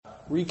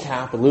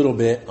recap a little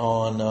bit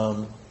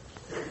on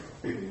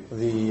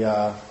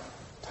the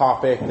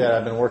topic that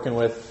I've been working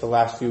with the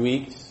last few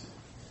weeks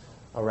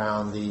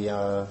around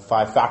the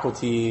 5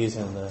 faculties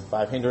and the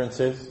 5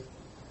 hindrances.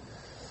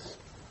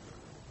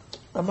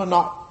 I'm going to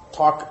not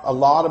talk a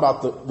lot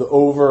about the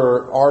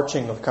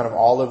overarching of kind of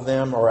all of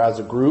them or as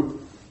a group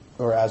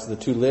or as the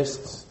 2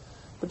 lists,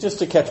 but just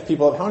to catch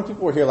people up. How many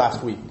people were here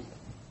last week?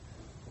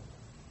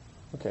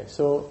 Okay,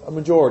 so a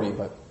majority,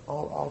 but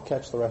I'll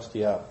catch the rest of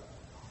you up.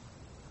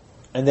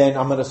 And then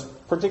I'm going to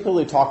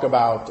particularly talk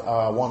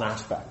about one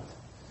aspect,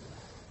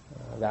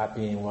 that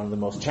being one of the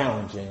most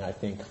challenging, I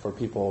think, for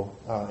people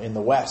in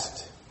the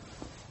West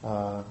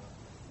to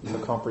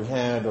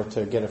comprehend or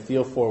to get a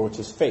feel for, which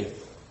is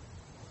faith.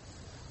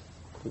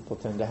 People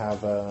tend to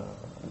have a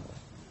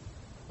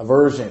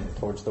aversion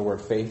towards the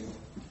word faith.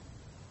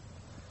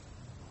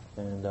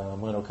 And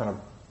I'm going to kind of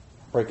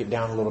break it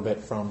down a little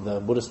bit from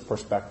the Buddhist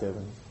perspective,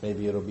 and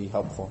maybe it'll be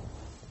helpful.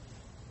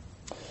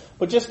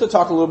 But just to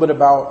talk a little bit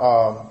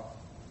about,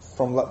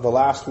 from the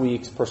last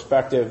week's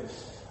perspective,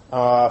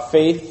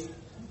 faith,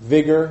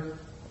 vigor,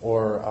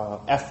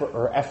 or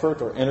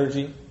effort or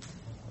energy,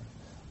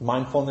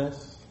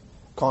 mindfulness,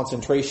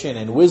 concentration,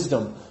 and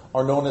wisdom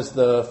are known as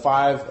the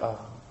 5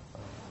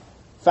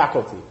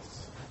 faculties.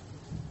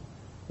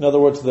 In other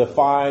words, the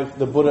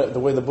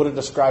way the Buddha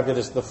described it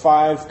is the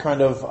 5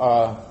 kind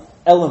of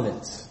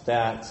elements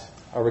that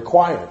are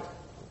required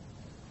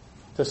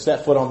to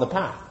set foot on the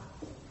path,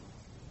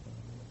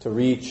 to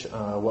reach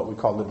what we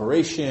call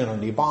liberation or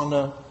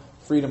nibbana,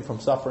 freedom from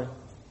suffering.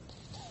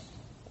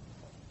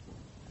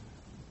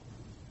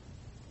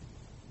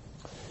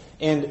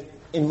 And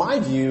in my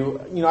view,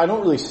 I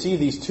don't really see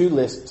these 2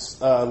 lists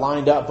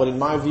lined up, but in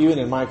my view and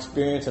in my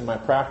experience and my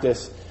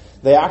practice,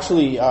 they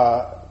actually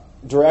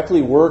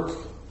directly work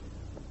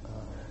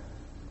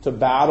to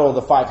battle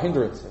the 5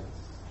 hindrances.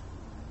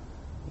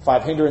 The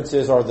 5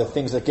 hindrances are the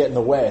things that get in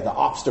the way, the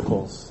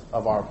obstacles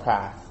of our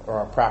path or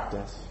our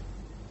practice.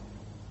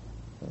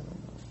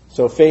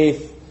 So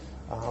faith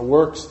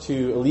works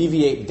to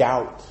alleviate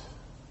doubt,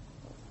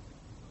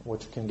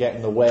 which can get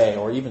in the way,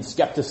 or even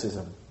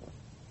skepticism,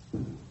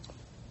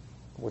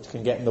 which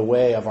can get in the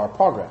way of our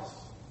progress.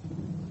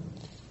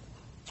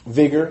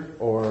 Vigor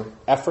or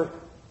effort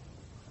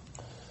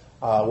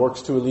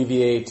works to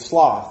alleviate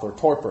sloth or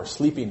torpor,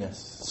 sleepiness,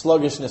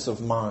 sluggishness of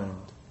mind.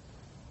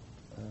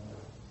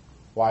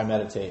 Why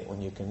meditate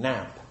when you can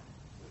nap?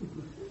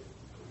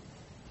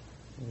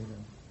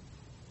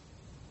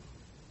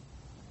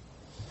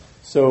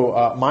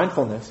 So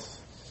mindfulness,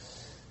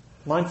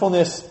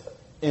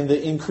 in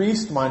the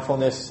increased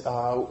mindfulness,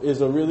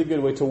 is a really good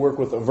way to work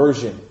with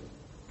aversion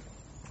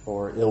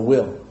or ill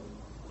will.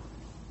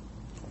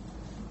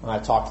 And I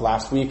talked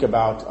last week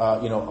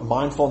about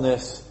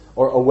mindfulness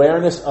or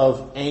awareness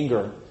of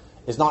anger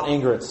is not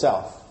anger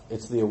itself;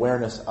 it's the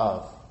awareness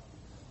of.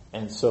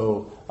 And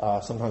so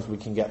sometimes we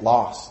can get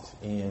lost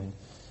in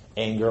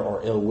anger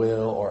or ill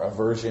will or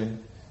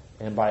aversion,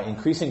 and by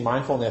increasing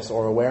mindfulness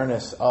or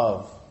awareness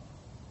of,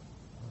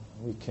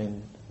 we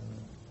can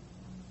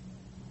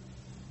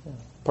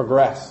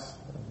progress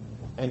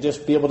and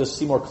just be able to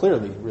see more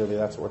clearly. Really,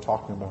 that's what we're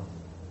talking about.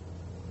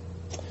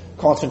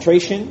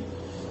 Concentration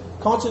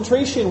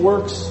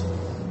works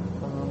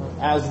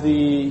as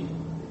the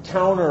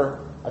counter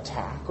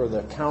attack or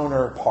the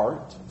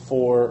counterpart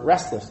for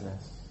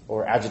restlessness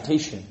or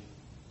agitation,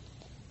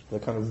 the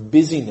kind of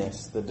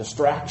busyness, the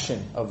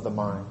distraction of the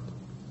mind,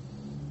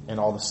 and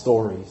all the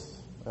stories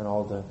and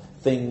all the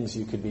things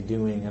you could be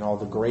doing and all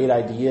the great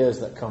ideas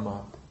that come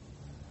up,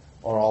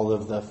 or all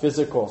of the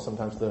physical,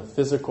 sometimes the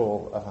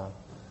physical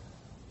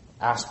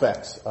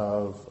aspects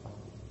of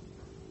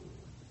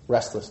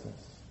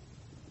restlessness.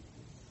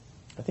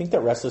 I think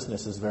that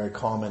restlessness is very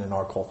common in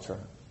our culture,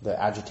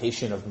 the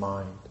agitation of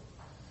mind,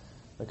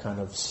 the kind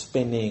of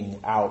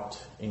spinning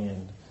out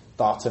in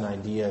thoughts and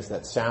ideas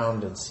that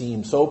sound and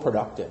seem so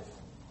productive.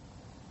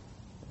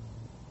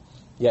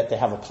 Yet they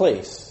have a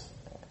place,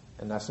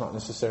 and that's not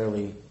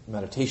necessarily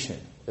meditation,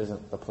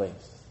 isn't the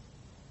place.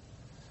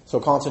 So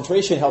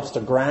concentration helps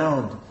to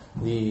ground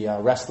the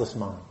restless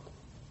mind.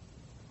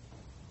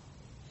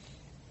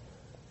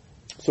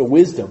 So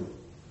wisdom,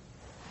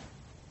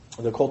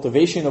 the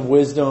cultivation of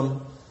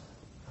wisdom,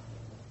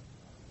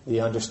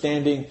 the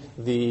understanding,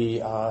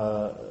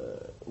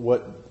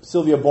 what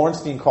Sylvia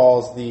Bornstein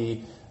calls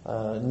the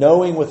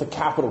knowing with a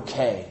capital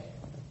K,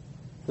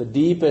 the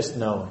deepest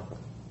knowing,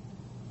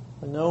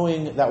 the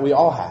knowing that we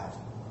all have,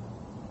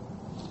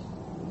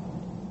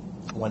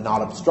 when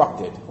not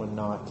obstructed, when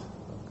not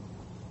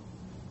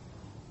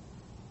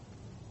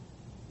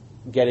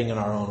getting in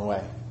our own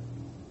way.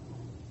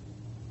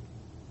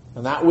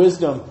 And that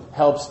wisdom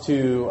helps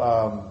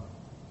to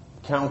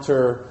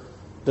counter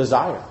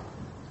desire.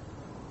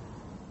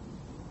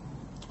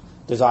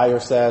 Desire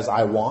says,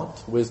 I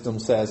want. Wisdom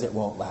says, it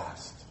won't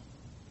last.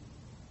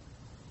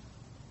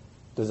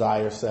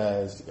 Desire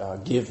says,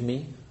 give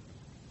me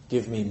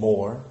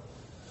more.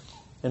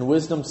 And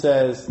wisdom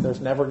says,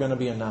 there's never going to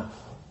be enough.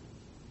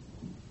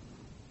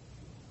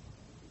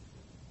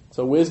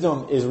 So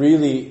wisdom is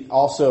really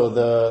also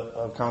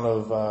the kind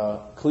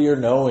of clear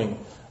knowing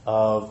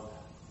of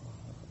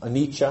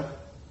anicca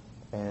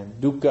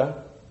and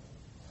dukkha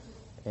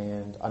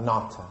and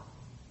anatta.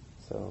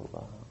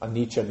 So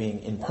anicca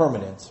being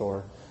impermanence,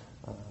 or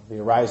the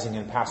arising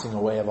and passing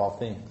away of all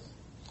things.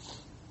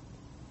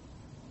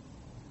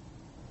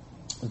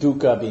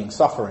 Dukkha being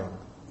suffering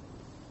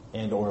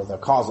and or the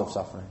cause of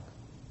suffering.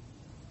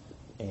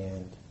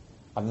 And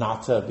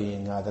anatta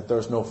being that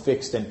there's no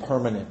fixed and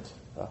permanent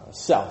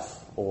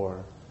self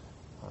or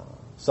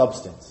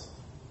substance.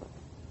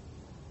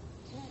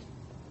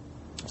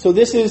 So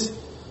this is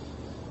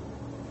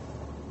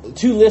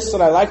two lists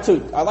that I like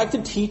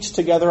to teach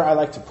together. I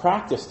like to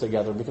practice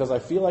together because I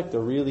feel like they're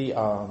really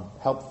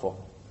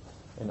helpful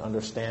in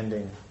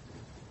understanding,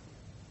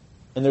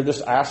 and they're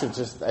I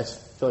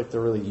feel like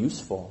they're really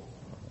useful.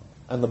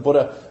 And the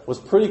Buddha was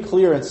pretty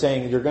clear in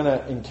saying you're going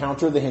to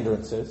encounter the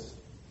hindrances,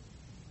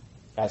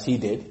 as he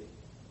did,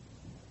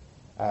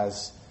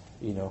 as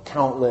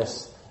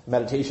countless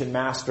meditation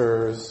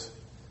masters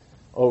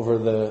over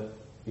the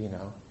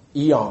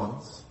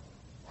eons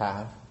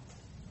have.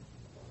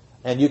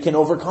 And you can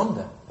overcome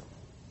them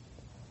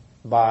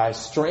by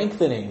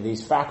strengthening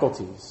these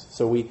faculties.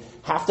 So we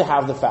have to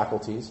have the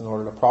faculties in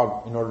order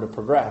to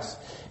progress.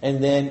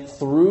 And then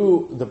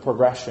through the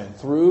progression,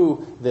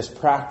 through this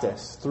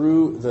practice,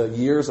 through the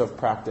years of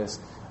practice,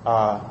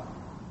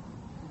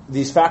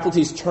 these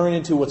faculties turn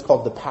into what's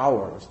called the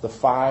powers, the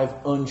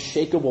 5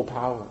 unshakable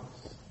powers.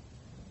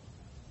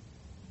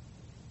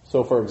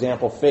 So for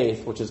example,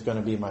 faith, which is going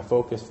to be my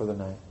focus for the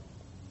night.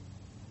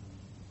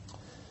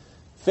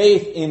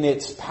 Faith in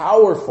its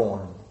power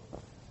form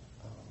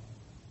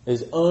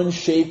is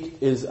unshakable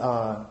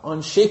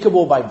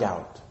by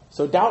doubt.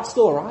 So doubt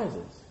still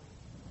arises.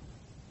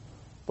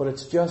 But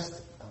it's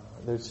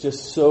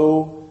just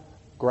so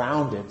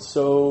grounded,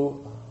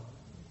 so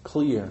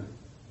clear.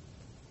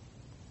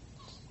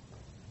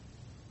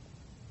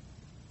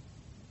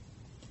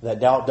 That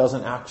doubt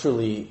doesn't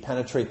actually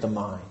penetrate the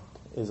mind,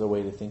 is a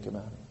way to think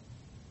about it.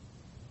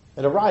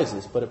 It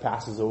arises, but it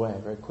passes away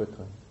very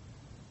quickly.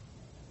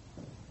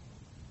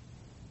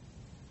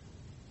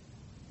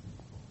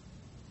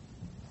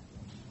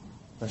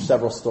 There's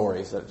several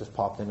stories that just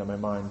popped into my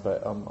mind,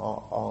 but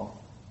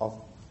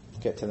I'll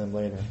get to them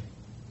later.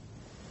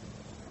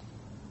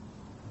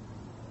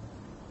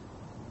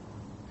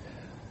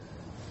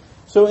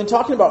 So in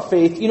talking about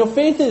faith,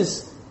 faith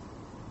is,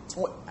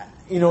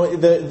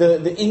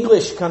 the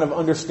English kind of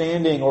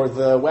understanding or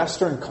the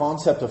Western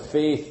concept of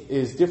faith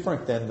is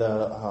different than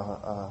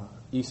the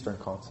Eastern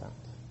concept.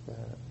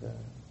 The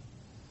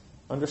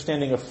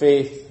understanding of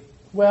faith,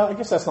 well, I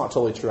guess that's not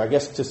totally true. I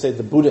guess to say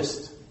the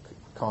Buddhist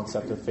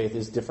concept of faith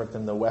is different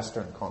than the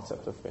Western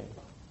concept of faith.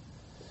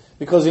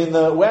 Because in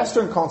the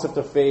Western concept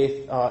of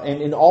faith,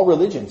 and in all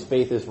religions,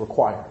 faith is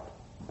required.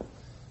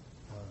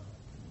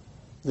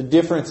 The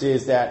difference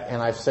is that,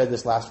 and I've said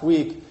this last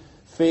week,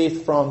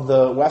 faith from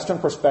the Western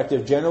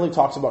perspective generally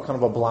talks about kind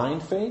of a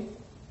blind faith,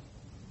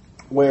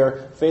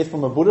 where faith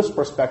from a Buddhist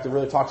perspective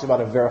really talks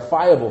about a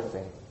verifiable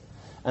faith,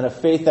 and a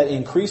faith that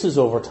increases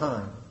over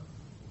time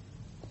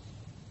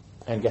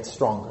and gets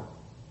stronger,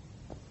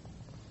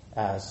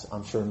 as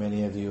I'm sure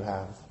many of you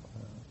have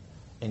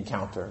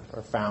encountered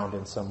or found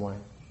in some way.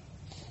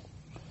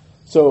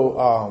 So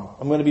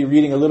I'm going to be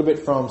reading a little bit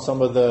from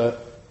some of the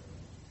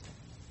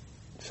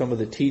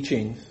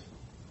teachings,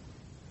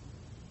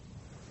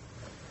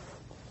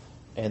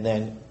 and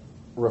then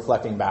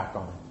reflecting back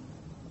on it.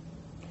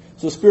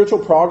 So spiritual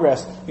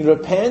progress,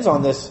 depends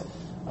on this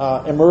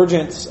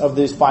emergence of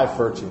these 5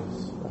 virtues,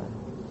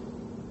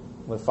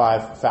 right? The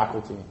 5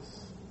 faculties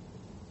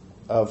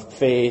of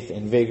faith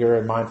and vigor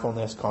and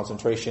mindfulness,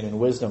 concentration and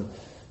wisdom.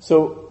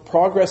 So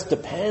progress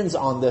depends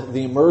on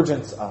the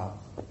emergence of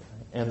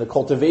and the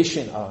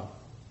cultivation of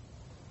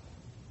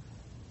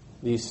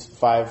these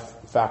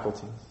 5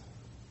 faculties.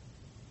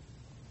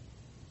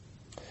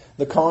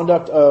 The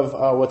conduct of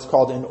what's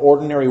called an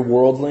ordinary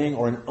worldling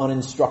or an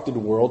uninstructed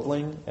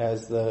worldling,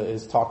 as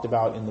is talked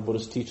about in the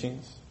Buddhist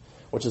teachings,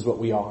 which is what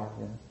we are.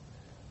 Yeah.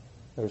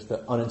 There's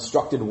the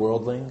uninstructed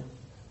worldling.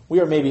 We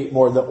are maybe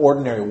more the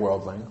ordinary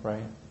worldling,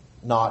 right?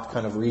 Not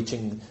kind of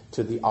reaching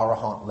to the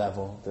arahant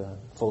level, the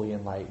fully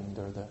enlightened,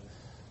 or the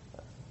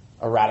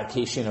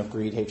eradication of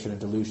greed, hatred,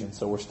 and delusion.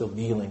 So we're still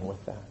dealing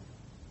with that.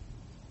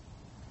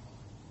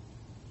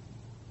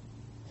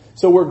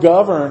 So we're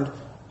governed,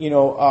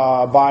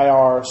 by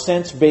our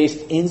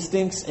sense-based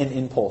instincts and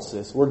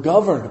impulses. We're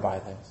governed by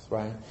this,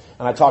 right?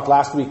 And I talked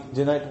last week,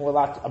 didn't I,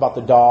 about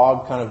the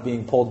dog kind of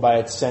being pulled by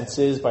its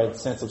senses, by its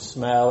sense of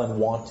smell and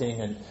wanting,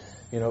 and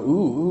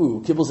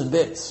ooh, kibbles and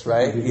bits,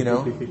 right?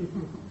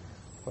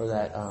 Or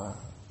that,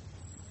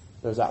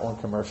 there's that one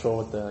commercial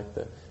with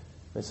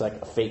it's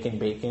like a faking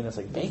bacon. It's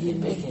like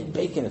bacon, bacon,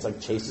 bacon. It's like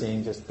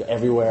chasing just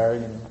everywhere.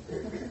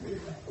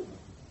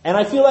 And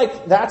I feel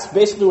like that's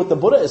basically what the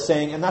Buddha is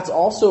saying, and that's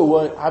also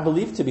what I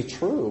believe to be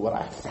true, what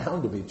I have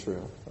found to be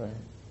true, right?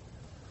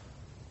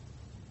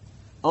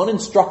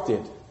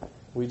 Uninstructed,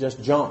 we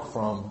just jump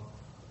from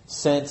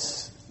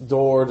sense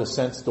door to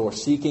sense door,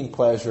 seeking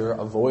pleasure,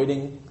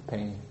 avoiding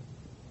pain.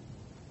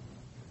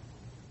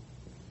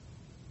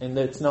 And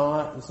it's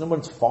no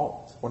one's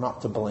fault. We're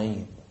not to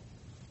blame.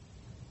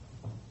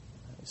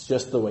 It's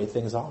just the way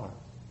things are.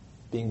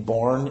 Being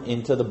born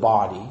into the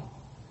body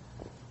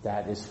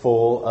that is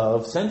full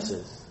of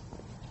senses.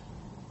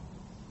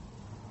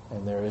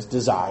 And there is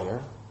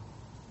desire.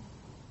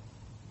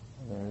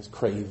 And there is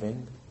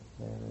craving.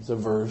 There is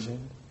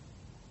aversion.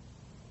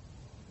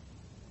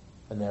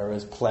 And there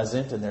is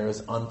pleasant and there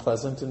is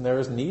unpleasant and there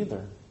is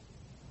neither.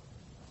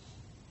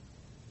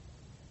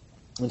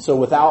 And so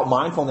without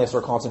mindfulness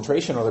or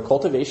concentration or the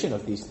cultivation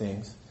of these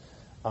things,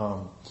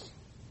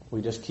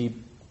 we just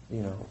keep,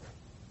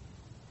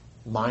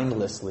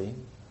 mindlessly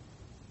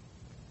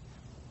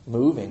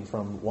moving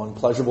from one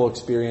pleasurable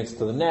experience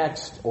to the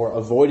next or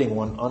avoiding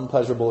one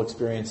unpleasurable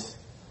experience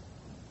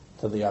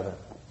to the other.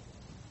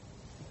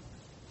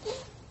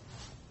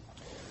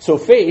 So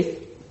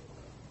faith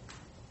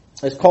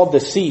is called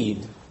the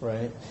seed,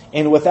 right?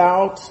 And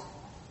without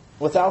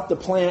the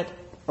plant,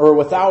 or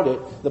without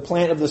it, the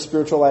plant of the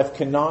spiritual life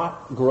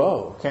cannot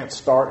grow, can't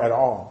start at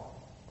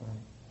all.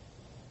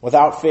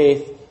 Without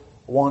faith,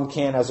 one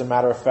can, as a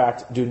matter of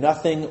fact, do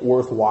nothing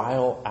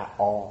worthwhile at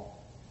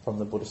all from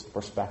the Buddhist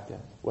perspective.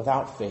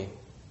 Without faith.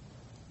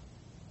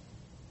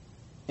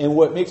 And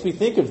what makes me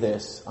think of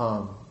this,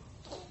 I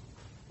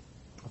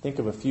think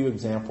of a few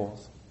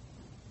examples.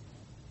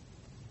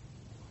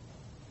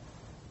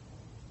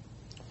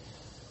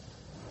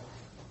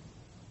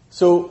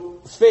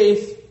 So,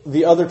 faith,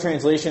 the other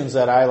translations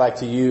that I like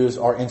to use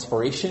are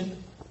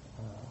inspiration,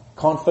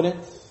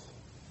 confidence,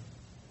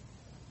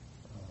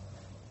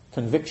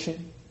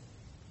 conviction.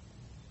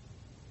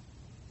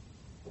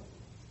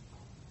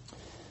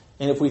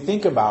 And if we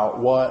think about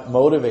what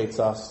motivates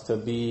us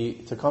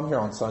to come here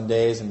on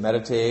Sundays and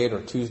meditate,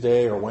 or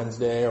Tuesday or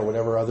Wednesday or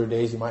whatever other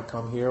days you might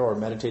come here, or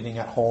meditating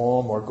at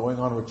home, or going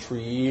on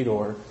retreat,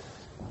 or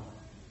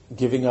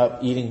giving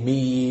up eating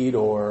meat,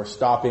 or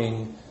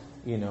stopping,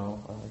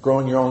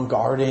 growing your own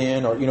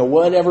garden, or,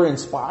 whatever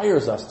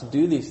inspires us to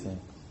do these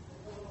things.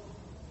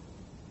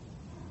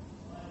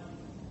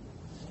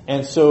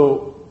 And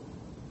so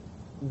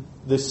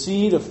the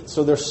seed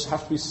so there has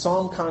to be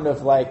some kind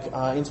of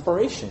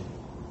inspiration.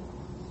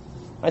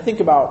 I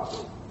think about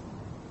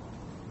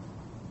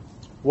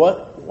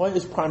what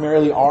is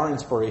primarily our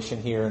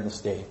inspiration here in the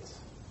States.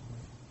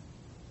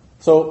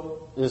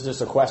 So there's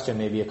just a question,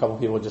 maybe a couple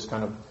people just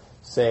kind of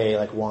say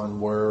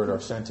one word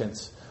or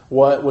sentence.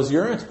 What was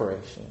your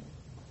inspiration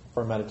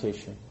for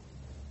meditation,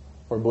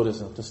 for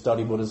Buddhism, to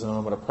study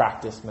Buddhism or to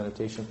practice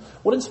meditation?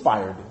 What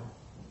inspired you?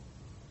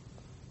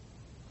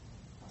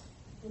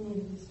 The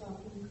need to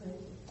stop being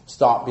crazy.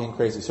 Stop being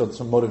crazy. So there's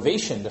some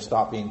motivation to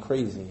stop being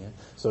crazy.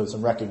 So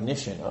some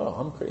recognition. Oh,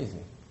 I'm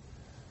crazy.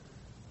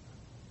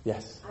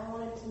 Yes? I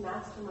wanted to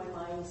master my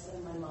mind instead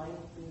of my mind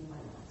being my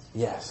master.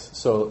 Yes.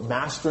 So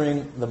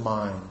mastering the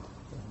mind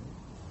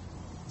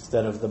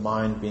instead of the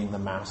mind being the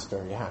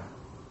master. Yeah.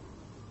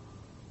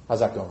 How's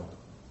that going?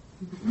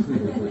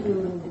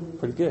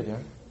 Pretty good, yeah?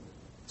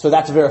 So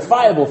that's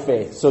verifiable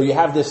faith. So you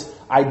have this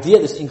idea,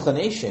 this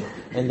inclination,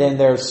 and then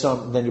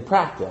then you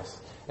practice.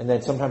 And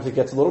then sometimes it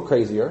gets a little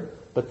crazier,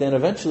 but then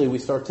eventually we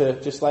start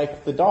to, just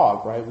like the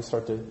dog, right? We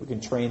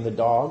can train the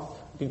dog,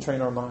 we can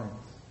train our minds.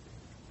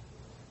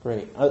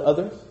 Great.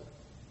 Others?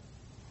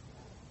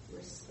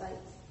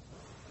 Respite.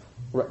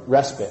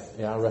 Respite,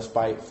 yeah,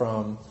 respite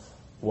from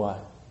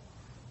what?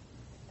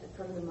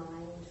 From the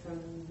mind, from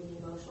the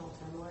emotional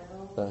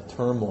turmoil. The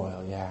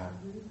turmoil, yeah.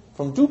 Mm-hmm.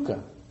 From dukkha.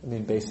 I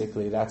mean,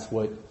 basically, that's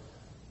what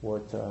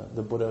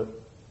the Buddha,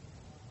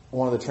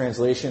 one of the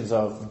translations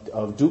of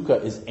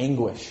dukkha is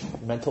anguish,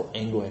 mental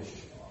anguish,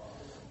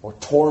 or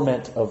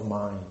torment of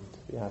mind.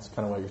 Yeah, that's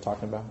kind of what you're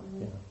talking about.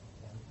 Mm-hmm.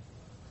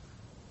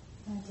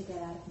 And to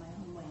get out of my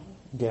own way.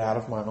 Get out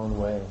of my own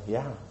way.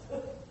 Yeah.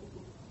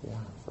 Yeah,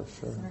 for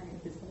sure. Sorry.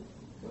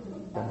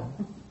 Yeah.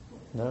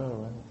 No,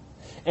 right.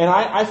 And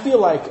I feel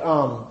like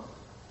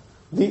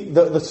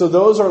so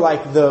those are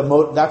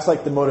that's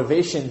like the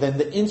motivation. Then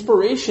the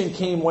inspiration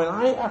came when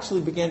I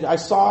actually I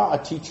saw a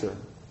teacher.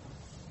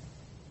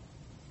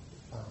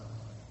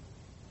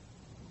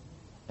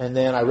 And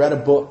then I read a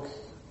book.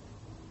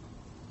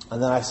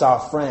 And then I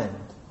saw a friend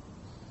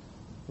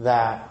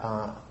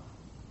that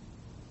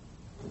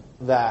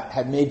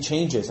had made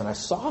changes, and I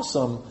saw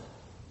some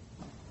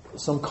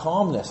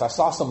calmness. I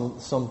saw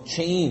some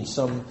change,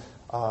 some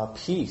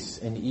peace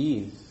and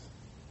ease.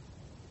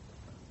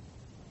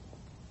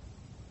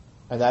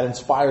 And that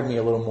inspired me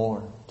a little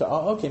more to,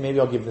 okay, maybe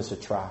I'll give this a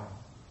try.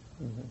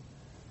 Mm-hmm.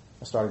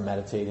 I started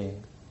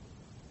meditating.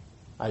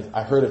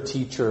 I heard a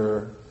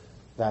teacher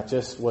that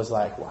just was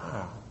like,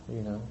 wow,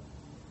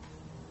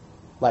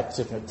 like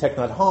Thich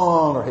Nhat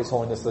Hanh, or His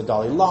Holiness the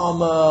Dalai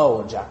Lama,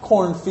 or Jack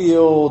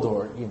Kornfield,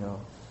 or,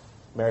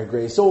 Mary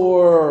Grace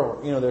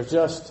Orr, there's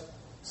just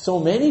so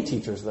many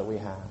teachers that we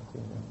have,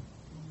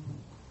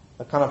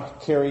 that kind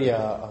of carry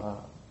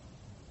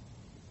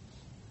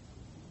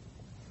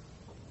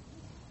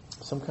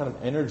some kind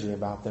of energy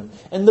about them.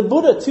 And the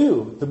Buddha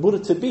too, the Buddha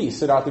to be,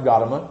 Siddhartha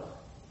Gautama,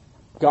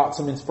 got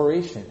some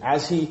inspiration,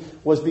 as he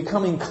was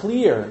becoming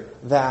clear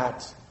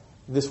that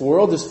this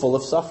world is full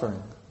of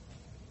suffering.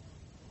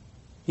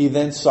 He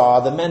then saw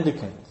the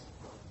mendicant,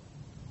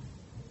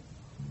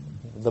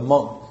 the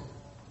monk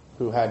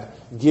who had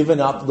given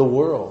up the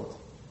world,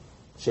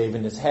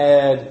 shaven his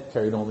head,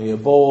 carried only a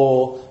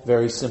bowl,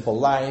 very simple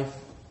life.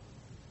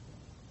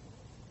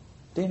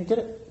 Dana, get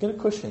a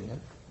cushion. Yeah?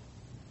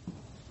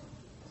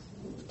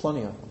 There's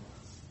plenty of them.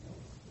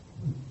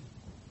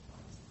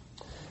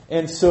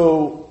 And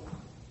so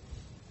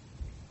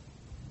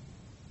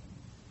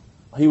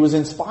he was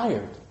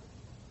inspired.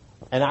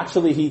 And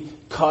actually he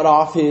cut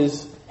off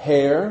his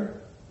hair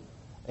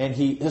and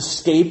he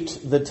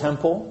escaped the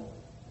temple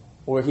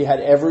where he had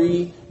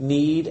every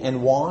need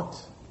and want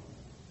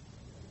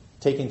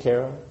taken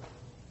care of.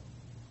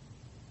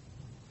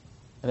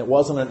 And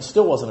it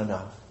still wasn't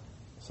enough.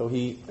 So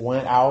he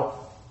went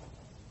out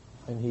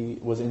and he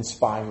was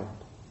inspired.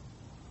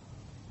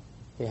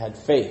 He had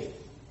faith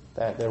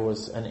that there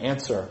was an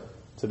answer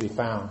to be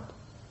found.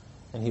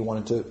 And he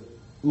wanted to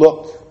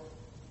look.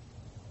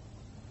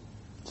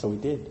 So he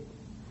did.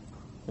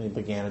 And he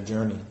began a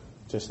journey,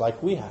 just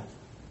like we have.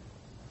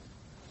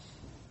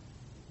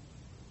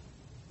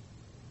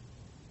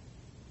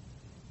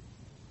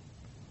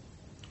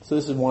 So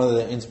this is one of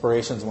the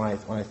inspirations when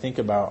I think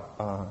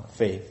about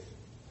faith.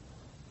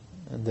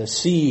 And the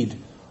seed,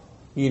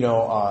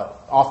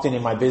 often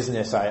in my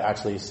business I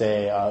actually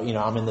say,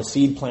 I'm in the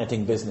seed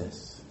planting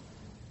business.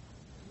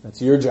 That's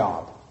your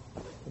job,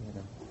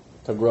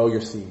 to grow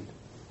your seed.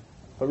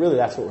 But really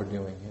that's what we're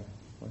doing here.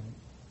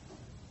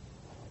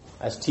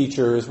 As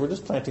teachers, we're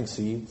just planting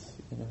seeds.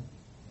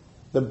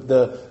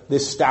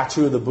 This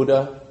statue of the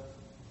Buddha,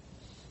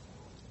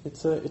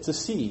 it's a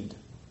seed.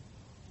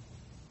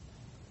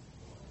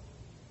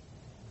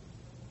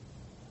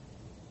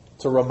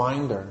 It's a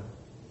reminder.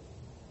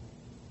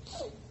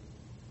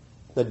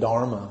 The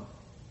Dharma.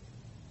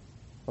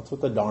 That's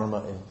what the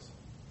Dharma is.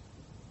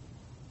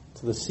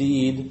 It's the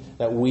seed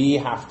that we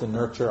have to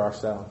nurture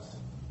ourselves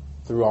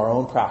through our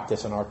own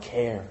practice and our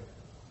care.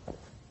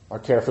 Our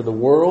care for the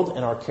world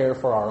and our care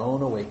for our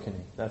own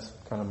awakening. That's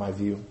kind of my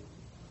view.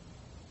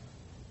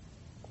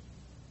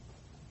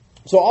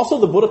 So also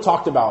the Buddha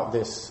talked about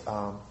this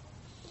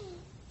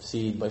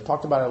seed, but he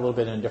talked about it a little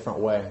bit in a different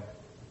way.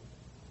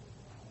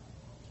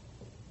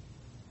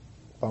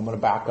 But I'm going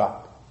to back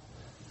up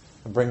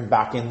and bring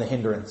back in the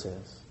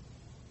hindrances.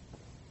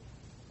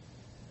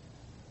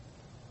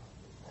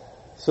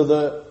 So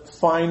the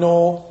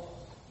final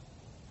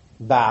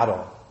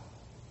battle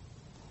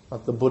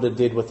that the Buddha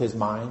did with his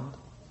mind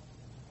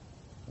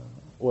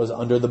was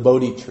under the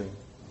Bodhi tree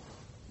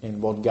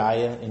in Bodh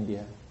Gaya,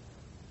 India,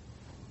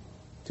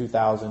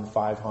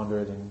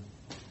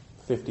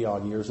 2,550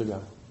 odd years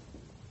ago.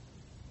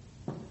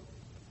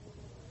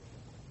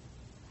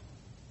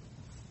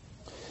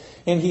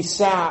 And he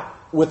sat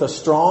with a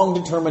strong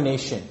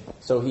determination.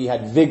 So he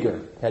had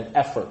vigor, had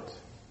effort.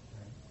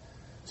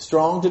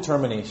 Strong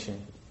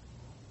determination.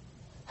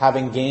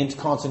 Having gained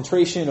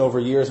concentration over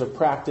years of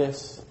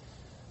practice.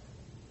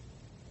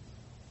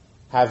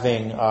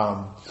 Having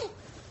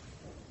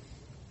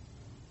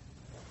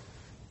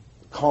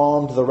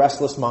calmed the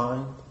restless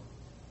mind.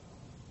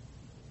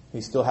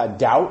 He still had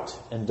doubt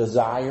and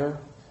desire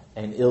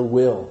and ill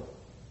will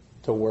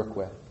to work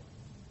with.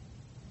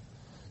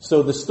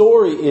 So the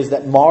story is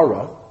that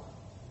Mara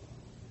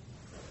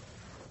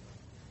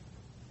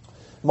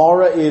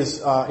is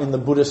in the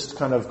Buddhist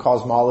kind of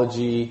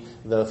cosmology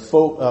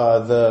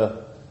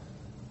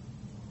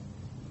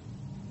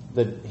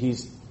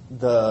he's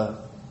the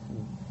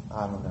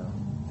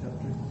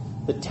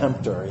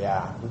tempter,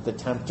 yeah, the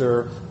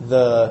tempter,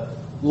 the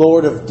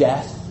Lord of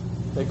Death.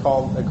 They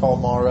call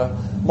Mara.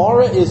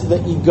 Mara is the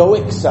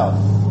egoic self.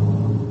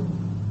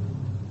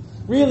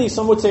 Really,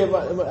 some would say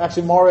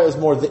actually Mara is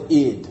more the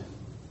id.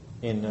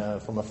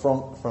 From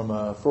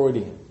a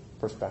Freudian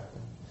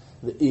perspective,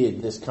 the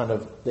id, this kind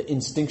of the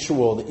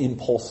instinctual, the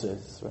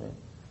impulses, right?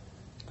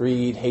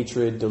 Greed,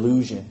 hatred,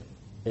 delusion,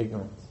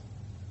 ignorance.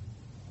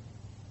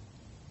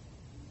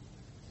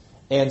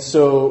 And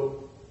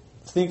so,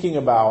 thinking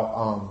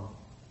about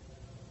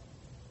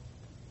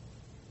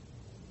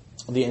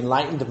the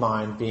enlightened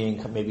mind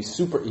being maybe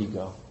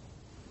superego,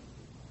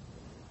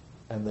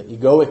 and the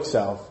egoic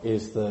self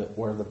is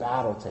where the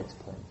battle takes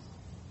place.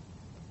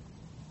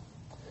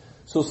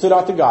 So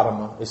Siddhartha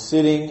Gautama is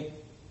sitting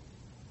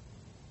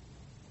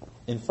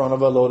in front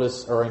of a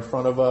lotus, or in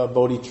front of a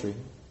Bodhi tree,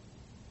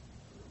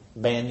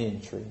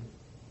 banyan tree,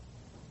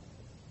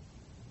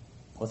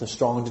 with a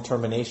strong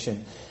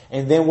determination.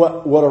 And then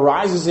what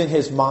arises in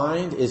his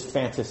mind is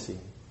fantasy.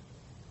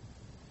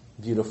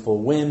 Beautiful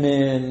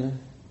women,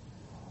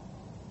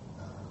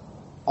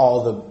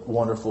 all the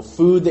wonderful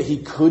food that he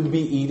could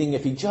be eating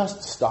if he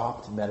just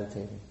stopped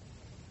meditating.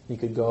 He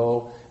could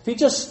go, if he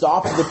just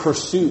stopped the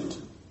pursuit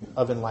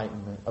of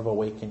enlightenment, of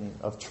awakening,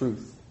 of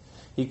truth,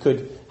 he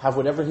could have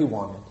whatever he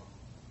wanted.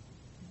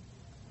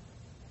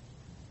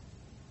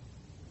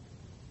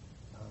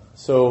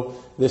 So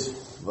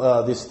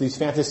these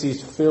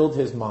fantasies filled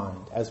his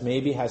mind, as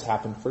maybe has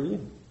happened for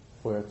you.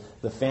 where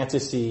the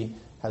fantasy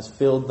has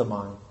filled the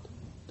mind,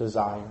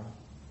 desire.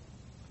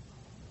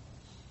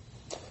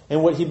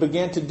 And what he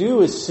began to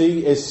do is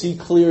see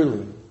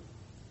clearly.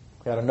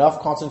 He had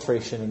enough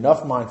concentration,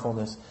 enough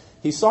mindfulness.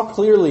 He saw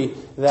clearly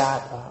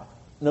that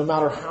no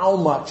matter how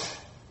much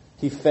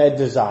he fed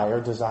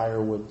desire,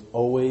 desire would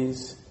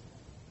always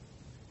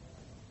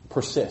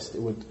persist.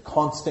 It would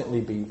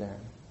constantly be there.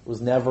 It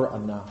was never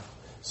enough.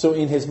 So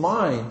in his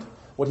mind,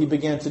 what he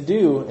began to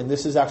do, and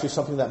this is actually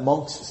something that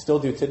monks still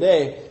do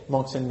today,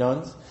 monks and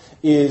nuns,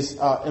 is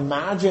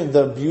imagine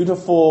the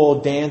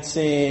beautiful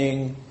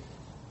dancing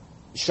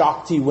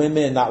Shakti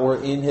women that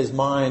were in his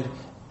mind,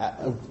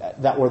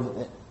 that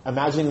were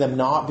imagining them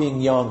not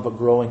being young but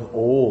growing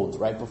old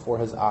right before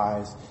his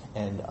eyes,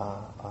 and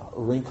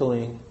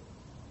wrinkling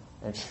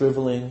and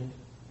shriveling,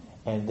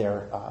 and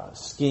their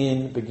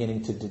skin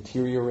beginning to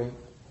deteriorate,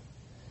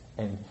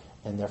 and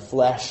their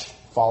flesh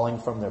falling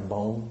from their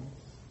bones.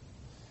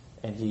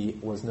 And he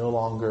was no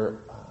longer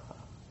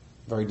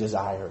very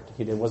desired.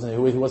 He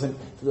wasn't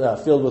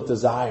filled with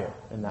desire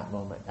in that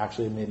moment.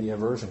 Actually, maybe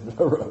aversion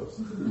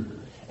arose.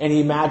 And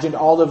he imagined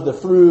all of the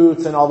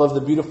fruits and all of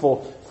the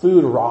beautiful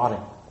food rotting.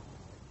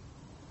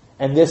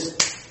 And this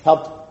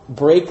helped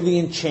break the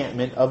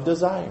enchantment of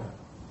desire.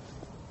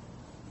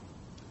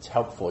 It's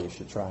helpful. You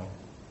should try it.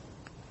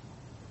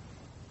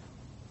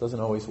 Doesn't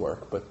always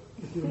work, but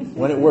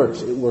when it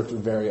works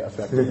very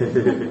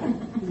effectively.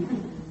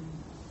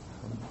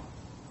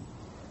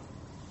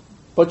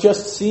 But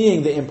just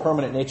seeing the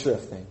impermanent nature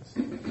of things,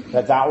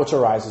 that which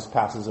arises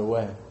passes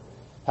away,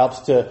 helps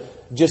to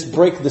just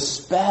break the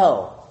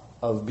spell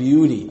of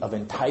beauty, of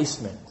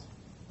enticement.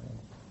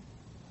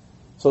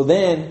 So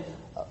then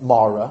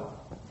Mara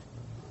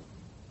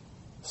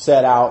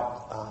set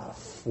out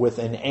with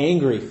an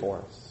angry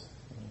force.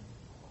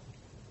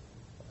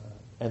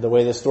 And the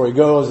way the story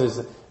goes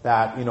is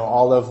that,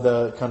 all of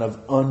the kind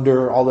of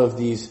all of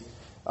these,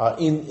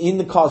 in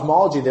the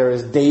cosmology there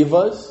is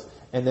devas,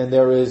 and then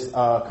there is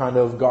kind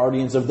of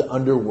guardians of the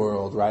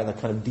underworld, right? The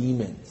kind of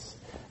demons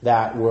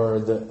that were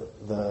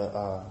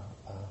the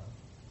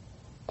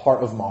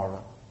part of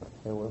Mara.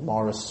 They were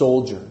Mara's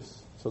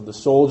soldiers. So the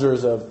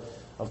soldiers of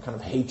kind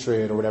of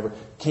hatred or whatever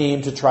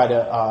came to try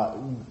to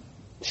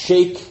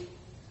shake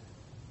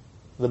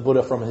the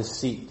Buddha from his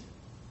seat.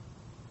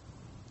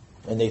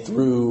 And they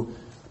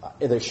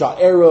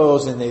shot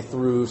arrows and they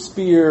threw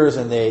spears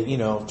and they,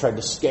 tried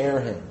to scare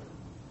him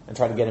and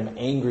tried to get him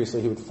angry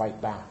so he would fight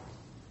back.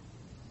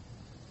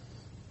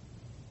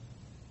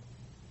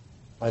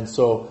 And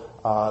so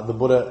the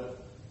Buddha,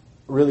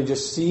 really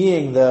just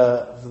seeing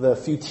the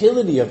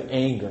futility of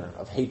anger,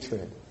 of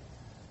hatred,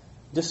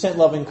 just sent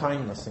loving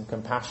kindness and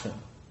compassion.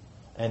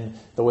 And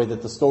the way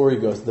that the story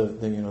goes,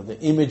 the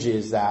image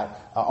is that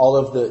all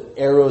of the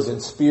arrows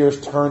and spears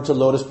turned to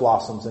lotus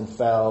blossoms and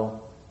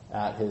fell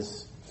at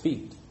his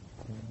feet.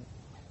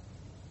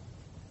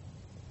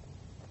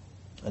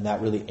 And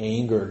that really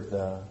angered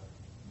the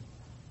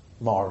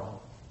Mara.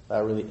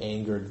 That really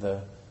angered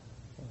the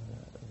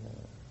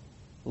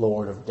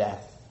Lord of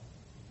Death,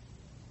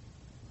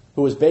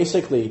 who was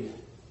basically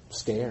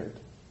scared.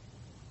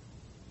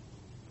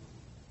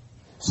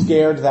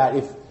 Scared that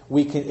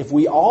if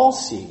we all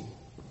see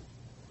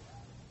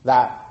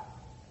that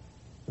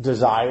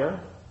desire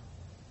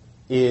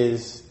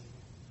is,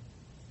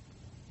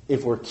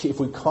 if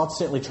we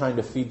constantly trying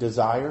to feed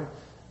desire,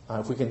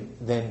 if we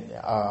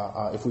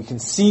can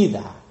see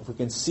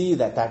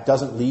that that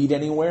doesn't lead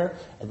anywhere,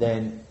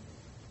 then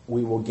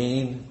we will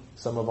gain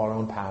some of our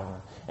own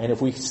power. And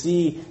if we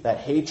see that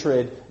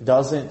hatred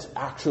doesn't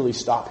actually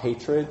stop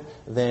hatred,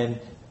 then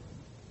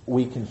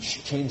we can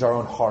change our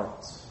own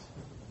hearts.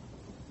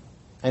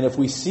 And if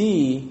we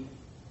see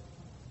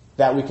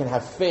that we can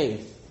have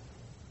faith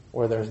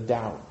where there's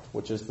doubt,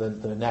 which is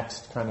the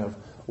next kind of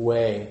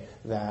way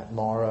that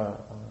Mara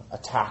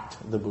attacked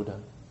the Buddha.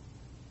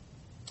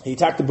 He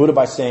attacked the Buddha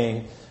by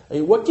saying,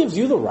 what gives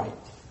you the right?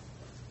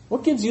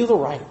 What gives you the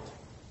right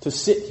to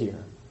sit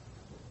here?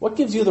 What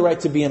gives you the right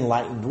to be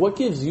enlightened? What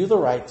gives you the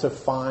right to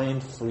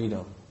find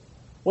freedom?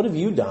 What have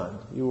you done?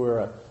 You were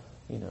a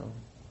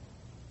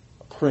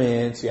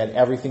prince. You had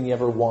everything you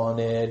ever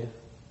wanted.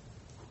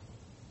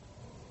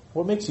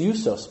 What makes you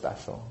so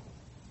special?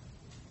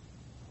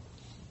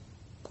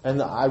 And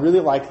I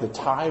really like the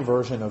Thai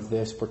version of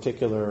this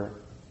particular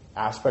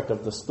aspect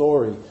of the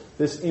story.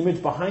 This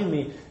image behind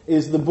me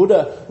is the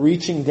Buddha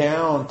reaching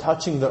down,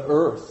 touching the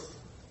earth.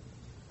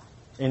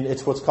 And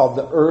it's what's called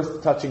the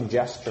earth-touching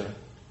gesture.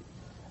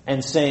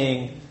 And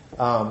saying,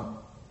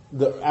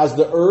 as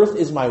the earth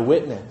is my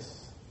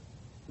witness,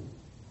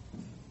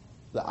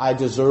 that I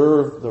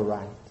deserve the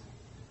right.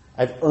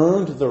 I've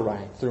earned the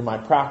right through my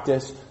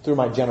practice, through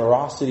my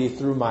generosity,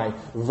 through my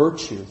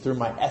virtue, through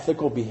my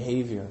ethical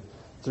behavior,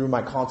 through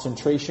my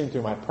concentration,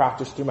 through my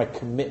practice, through my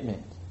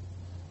commitment.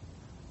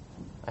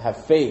 I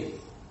have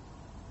faith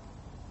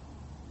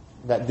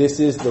that this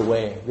is the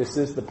way, this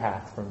is the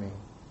path for me.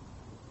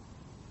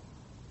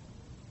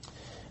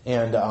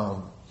 And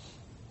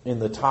in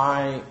the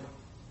Thai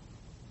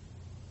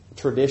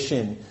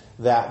tradition,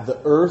 that the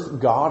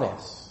earth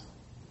goddess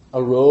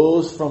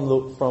arose from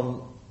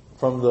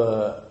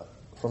the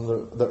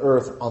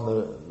earth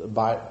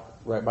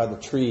right by the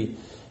tree,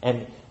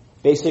 and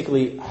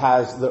basically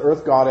the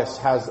earth goddess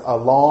has a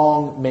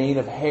long mane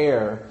of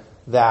hair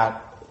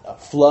that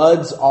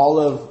floods all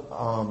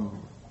of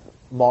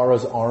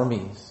Mara's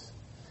armies.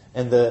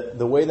 And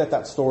the way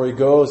that story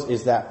goes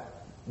is that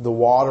the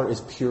water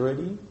is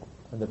purity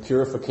and the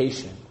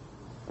purification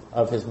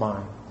of his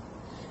mind.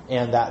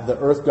 And that the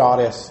earth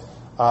goddess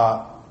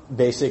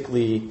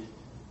basically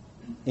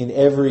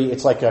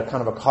it's like a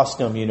kind of a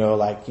custom,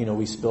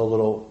 we spill a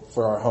little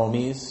for our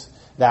homies,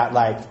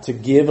 that to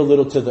give a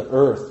little to the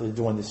earth.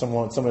 When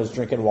someone is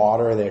drinking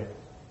water, they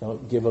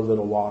give a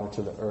little water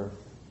to the earth.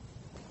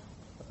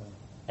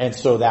 And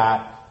so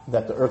that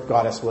the earth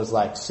goddess was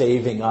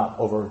saving up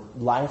over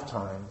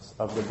lifetimes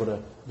of the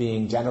Buddha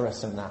being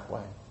generous in that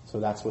way. So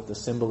that's what the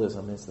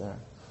symbolism is there.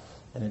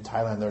 And in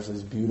Thailand there's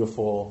these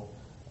beautiful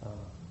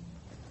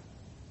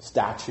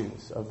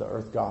statues of the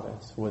earth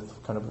goddess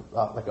with kind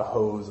of like a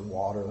hose of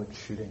water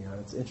shooting out.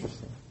 It's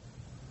interesting.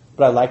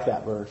 But I like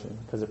that version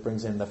because it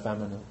brings in the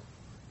feminine.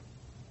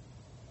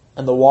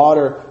 And the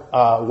water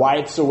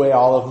wipes away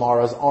all of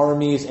Mara's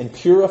armies and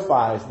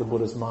purifies the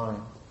Buddha's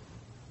mind.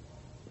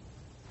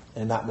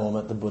 In that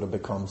moment, the Buddha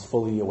becomes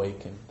fully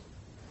awakened,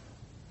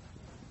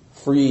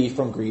 free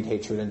from greed,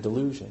 hatred, and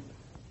delusion.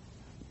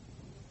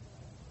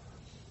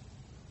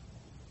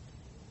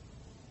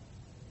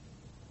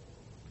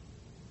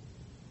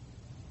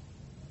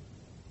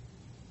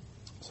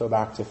 So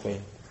back to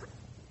faith.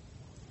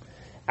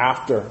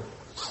 After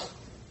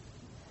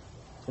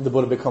the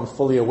Buddha becomes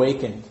fully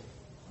awakened,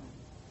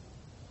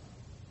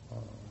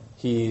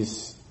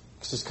 he's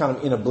just kind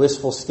of in a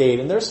blissful state.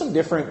 And there's some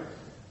different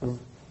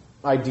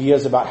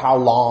ideas about how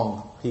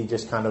long he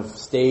just kind of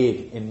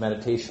stayed in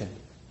meditation.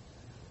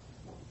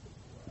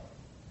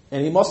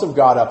 And he must have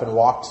got up and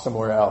walked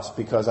somewhere else,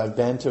 because I've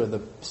been to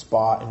the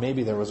spot and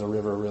maybe there was a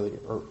river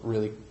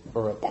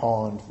or a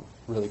pond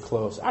really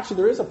close. Actually,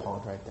 there is a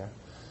pond right there.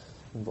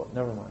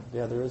 Never mind.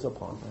 Yeah, there is a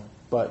pond there.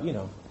 But,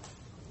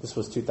 this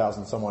was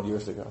 2,000 some odd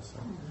years ago, so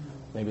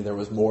maybe there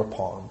was more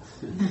ponds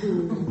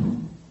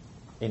in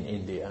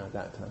India at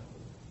that time.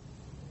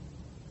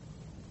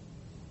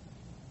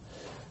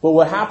 But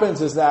what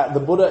happens is that the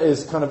Buddha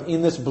is kind of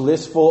in this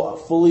blissful,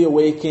 fully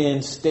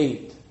awakened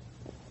state.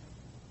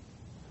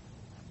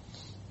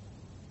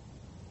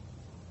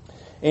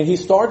 And he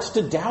starts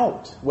to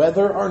doubt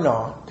whether or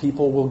not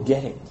people will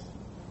get it.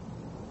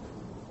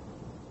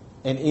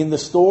 And in the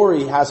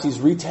story, as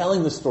he's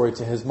retelling the story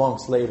to his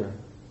monks later,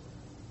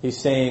 he's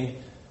saying,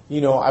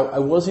 I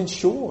wasn't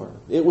sure.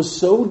 It was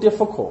so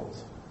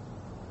difficult.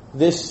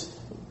 This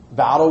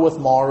battle with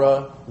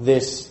Mara,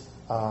 this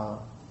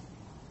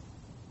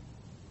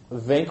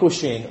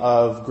vanquishing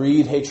of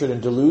greed, hatred, and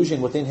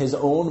delusion within his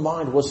own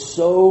mind was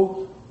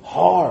so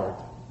hard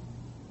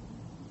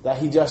that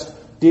he just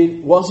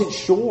wasn't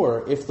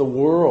sure if the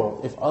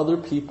world, if other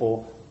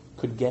people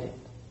could get it.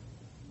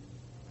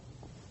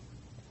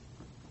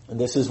 And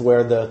this is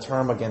where the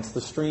term against the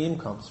stream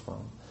comes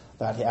from.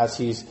 That as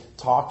he's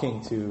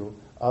talking to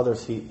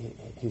others,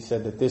 he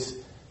said that this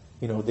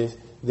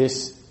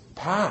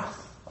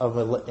path of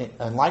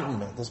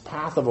enlightenment, this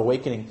path of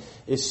awakening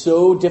is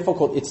so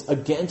difficult. It's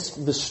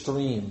against the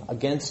stream,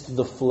 against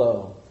the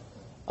flow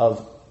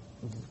of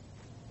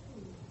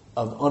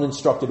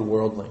uninstructed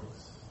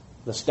worldlings,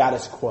 the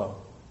status quo.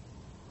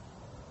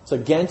 It's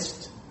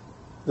against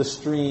the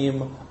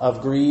stream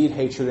of greed,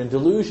 hatred, and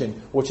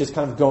delusion, which is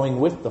kind of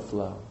going with the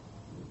flow.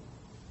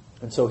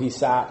 And so he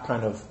sat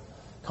kind of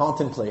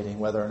contemplating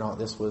whether or not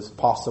this was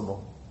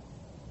possible.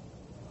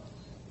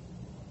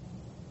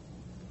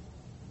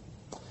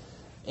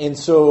 And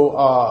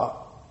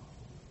so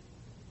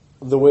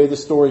the way the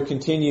story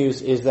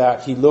continues is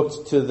that he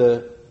looked to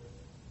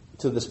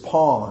this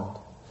pond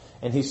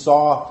and he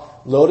saw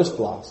lotus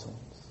blossoms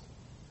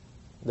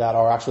that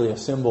are actually a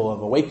symbol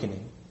of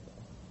awakening.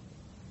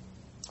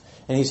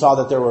 And he saw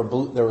that there were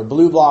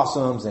blue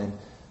blossoms and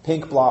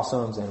pink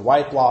blossoms and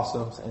white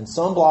blossoms, and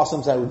some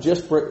blossoms that were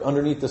just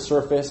underneath the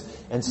surface,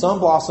 and some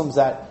blossoms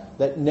that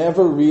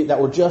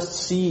were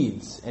just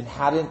seeds and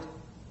hadn't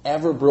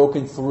ever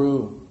broken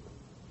through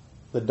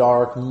the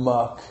dark,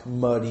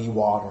 muddy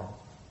water.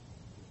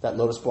 That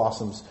lotus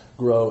blossoms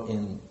grow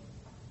in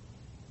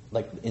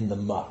the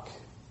muck,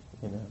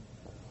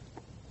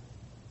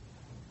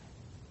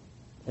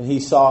 And he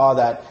saw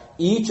that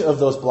each of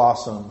those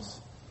blossoms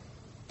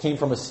came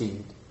from a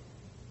seed,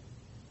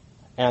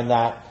 and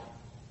that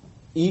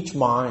each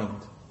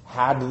mind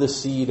had the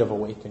seed of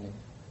awakening,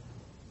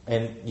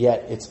 and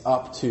yet it's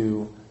up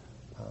to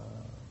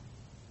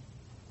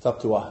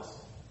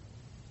us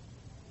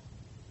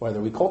whether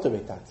we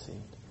cultivate that seed,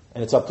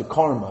 and it's up to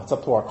karma. It's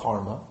up to our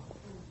karma.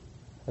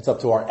 It's up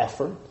to our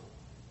effort.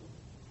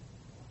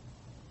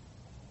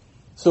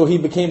 So he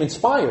became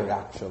inspired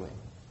actually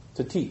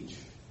to teach,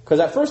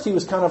 because at first he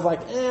was kind of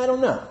like, I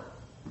don't know.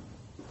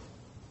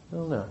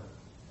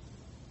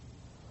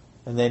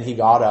 And then he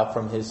got up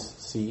from his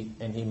seat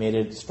and he made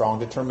a strong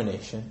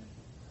determination.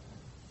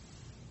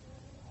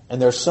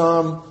 And there's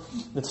some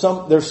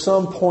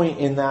point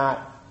in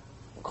that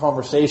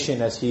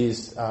conversation as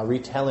he's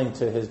retelling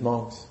to his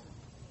monks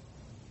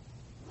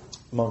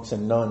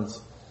and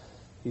nuns.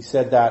 He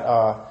said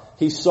that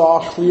he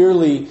saw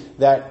clearly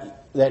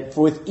that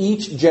with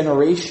each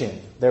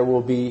generation there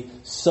will be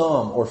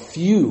some or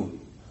few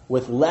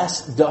with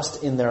less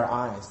dust in their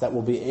eyes that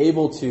will be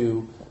able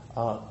to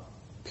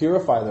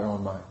purify their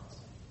own minds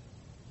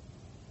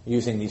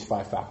using these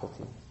 5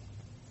 faculties.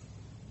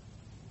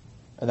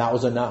 And that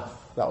was enough.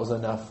 That was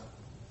enough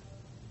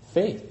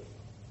faith,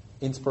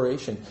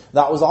 inspiration.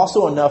 That was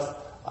also enough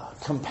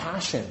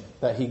compassion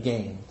that he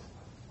gained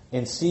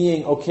in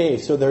seeing, okay,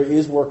 so there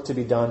is work to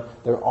be done.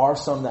 There are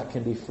some that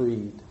can be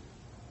freed.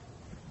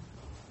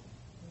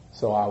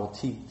 So I will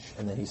teach.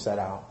 And then he set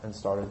out and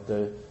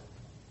started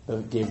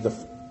gave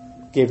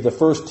the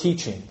first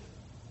teaching,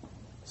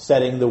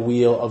 setting the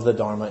wheel of the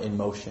Dharma in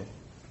motion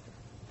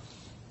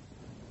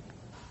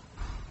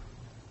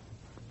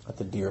at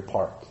the Deer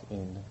Park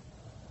in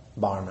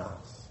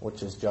Barnas,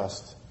 which is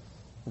just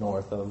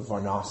north of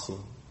Varanasi,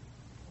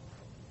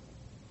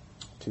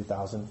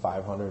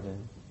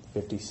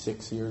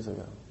 2,556 years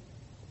ago,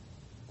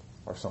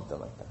 or something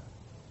like that.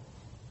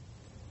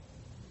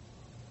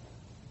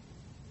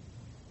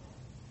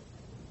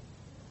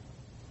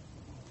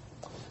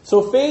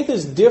 So faith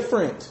is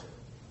different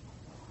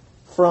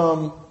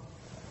from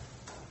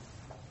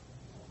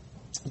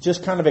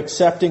just kind of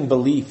accepting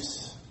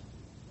beliefs.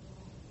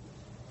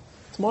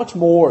 It's much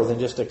more than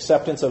just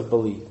acceptance of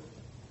belief.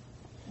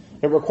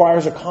 It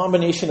requires a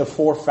combination of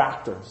 4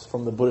 factors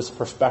from the Buddhist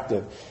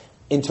perspective: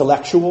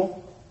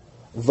 intellectual,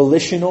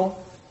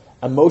 volitional,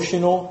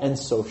 emotional, and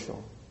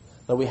social.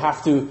 That we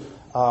have to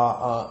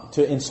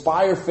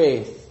inspire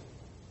faith,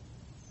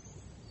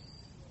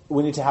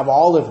 we need to have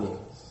all of these.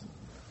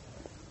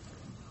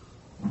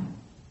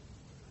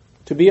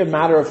 To be a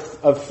matter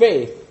of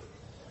faith,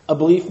 a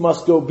belief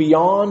must go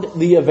beyond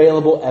the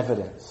available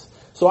evidence.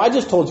 So I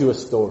just told you a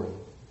story.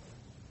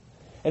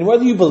 And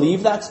whether you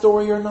believe that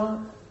story or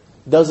not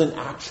doesn't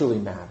actually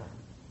matter.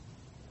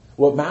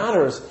 What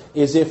matters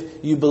is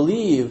if you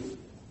believe,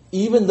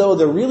 even though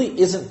there really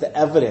isn't the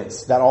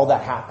evidence that all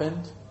that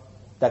happened,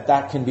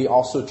 that can be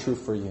also true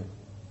for you.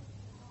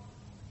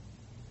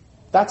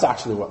 That's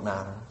actually what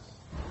matters.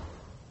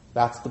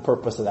 That's the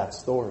purpose of that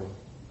story.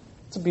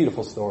 It's a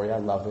beautiful story. I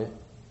love it.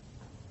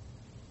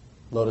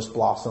 Lotus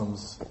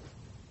blossoms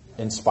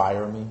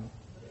inspire me.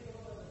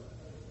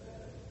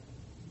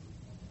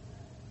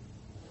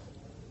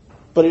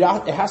 But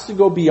it has to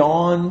go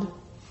beyond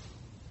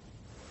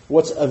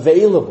what's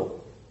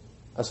available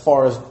as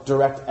far as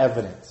direct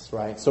evidence,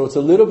 right? So it's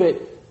a little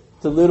bit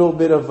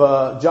of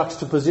a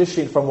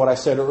juxtaposition from what I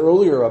said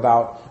earlier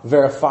about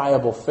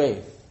verifiable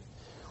faith.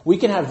 We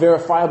can have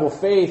verifiable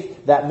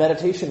faith that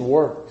meditation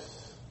works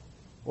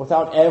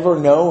without ever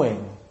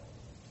knowing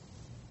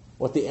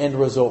what the end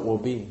result will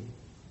be.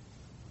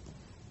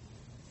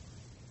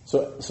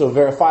 So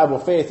verifiable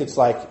faith, it's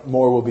like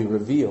more will be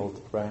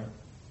revealed, right?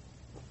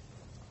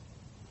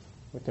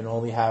 We can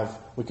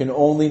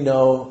only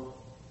know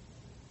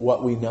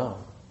what we know.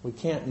 We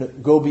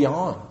can't go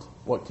beyond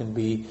what can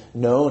be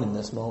known in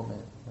this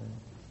moment. Right?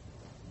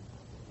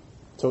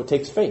 So it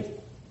takes faith.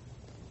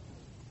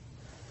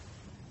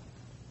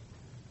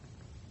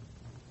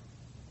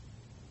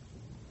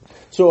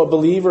 So a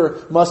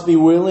believer must be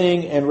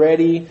willing and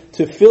ready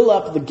to fill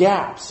up the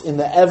gaps in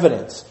the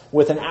evidence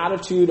with an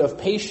attitude of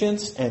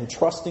patience and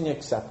trusting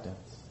acceptance.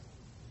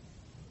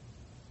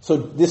 So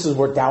this is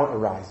where doubt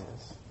arises.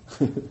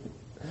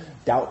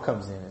 Doubt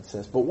comes in and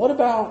says, but what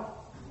about,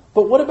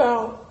 and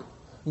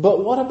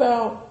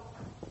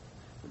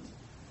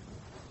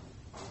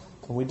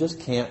we just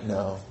can't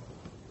know.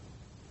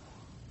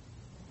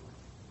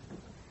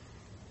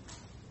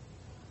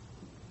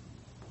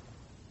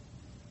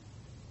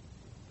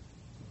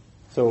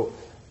 So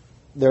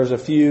there's a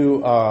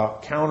few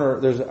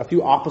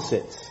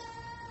opposites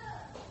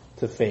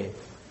to faith.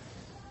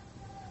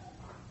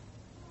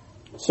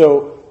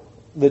 So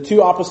the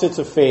 2 opposites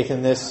of faith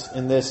from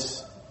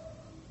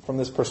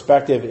this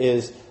perspective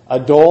is a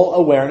dull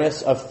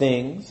awareness of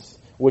things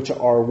which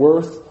are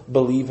worth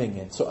believing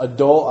in. So a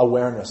dull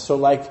awareness. So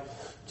like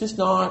just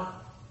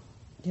not,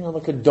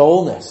 like a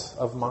dullness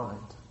of mind.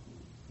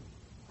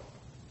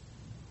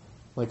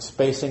 Like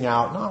spacing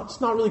out. No,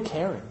 it's not really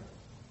caring.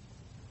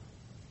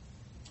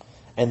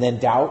 And then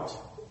doubt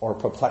or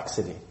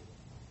perplexity.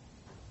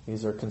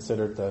 These are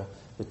considered the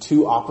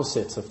 2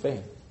 opposites of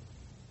faith.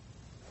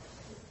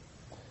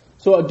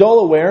 So a dull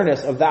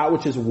awareness of that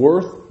which is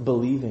worth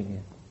believing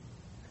in.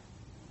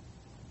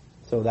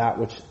 So that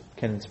which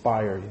can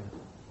inspire you.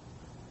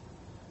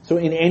 So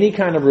in any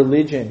kind of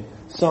religion,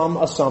 some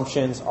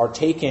assumptions are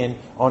taken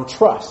on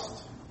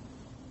trust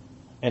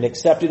and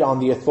accepted on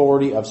the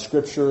authority of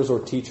scriptures or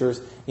teachers.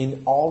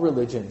 In all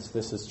religions,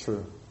 this is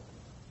true.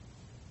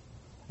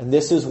 And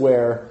this is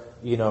where,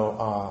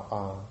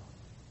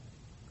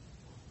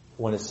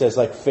 when it says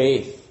like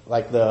faith,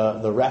 like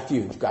the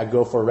refuge, I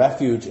go for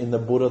refuge in the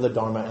Buddha, the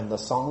Dharma, and the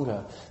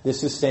Sangha.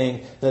 This is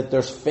saying that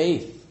there's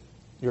faith.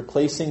 You're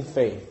placing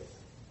faith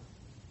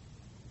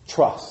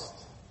trust,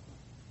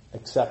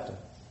 acceptance.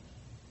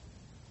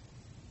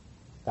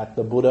 That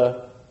the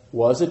Buddha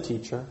was a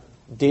teacher,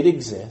 did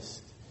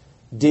exist,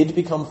 did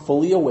become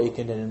fully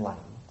awakened and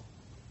enlightened.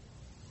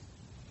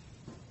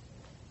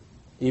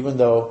 Even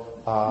though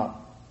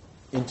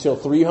until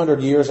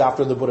 300 years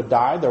after the Buddha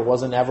died, there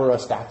wasn't ever a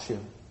statue.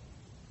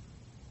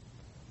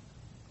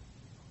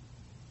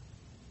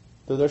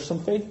 So there's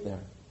some faith there.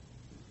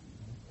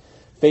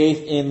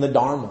 Faith in the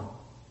Dharma,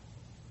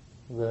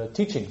 the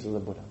teachings of the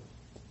Buddha.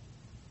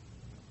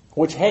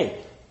 Which, hey,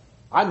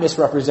 I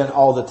misrepresent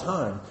all the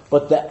time,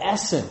 but the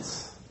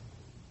essence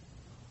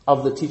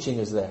of the teaching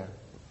is there.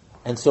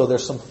 And so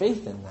there's some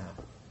faith in that.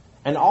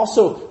 And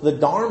also, the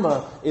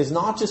Dharma is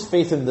not just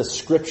faith in the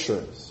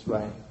scriptures,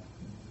 right?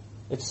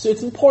 It's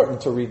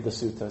important to read the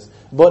suttas.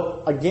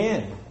 But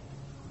again,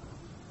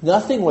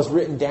 nothing was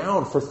written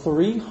down for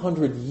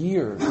 300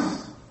 years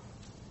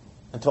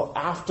until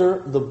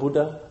after the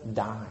Buddha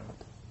died.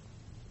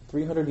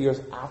 300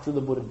 years after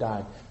the Buddha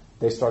died,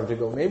 they started to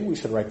go, maybe we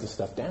should write this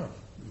stuff down.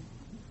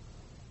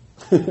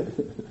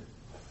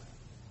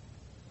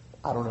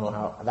 I don't know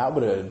how that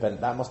would have been.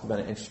 That must have been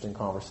an interesting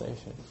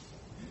conversation.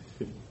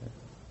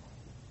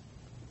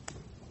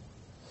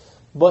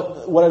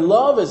 But what I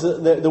love is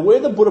the way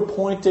the Buddha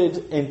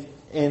pointed,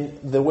 and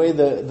the way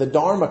the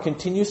Dharma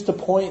continues to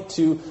point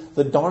to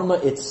the Dharma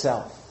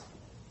itself.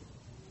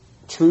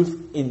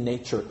 Truth in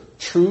nature,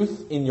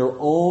 truth in your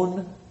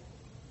own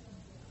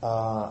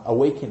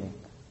awakening,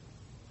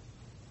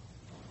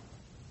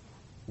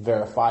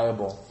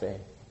 verifiable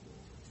faith.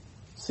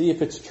 See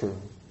if it's true.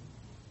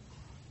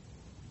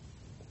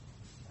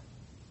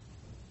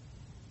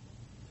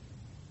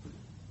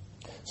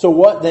 So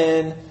what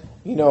then,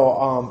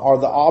 are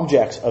the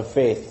objects of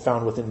faith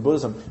found within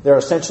Buddhism? There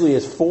essentially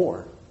is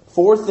four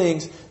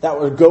things that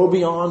would go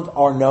beyond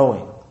our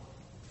knowing.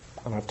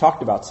 And I've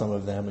talked about some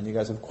of them, and you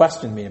guys have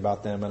questioned me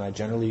about them, and I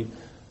generally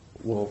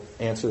will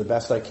answer the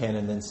best I can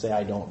and then say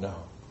I don't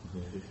know.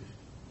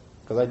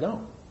 Because I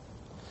don't.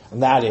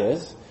 And that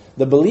is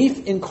the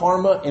belief in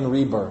karma and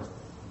rebirth.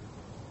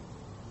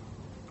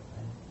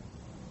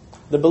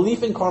 The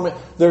belief in karma,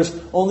 there's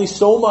only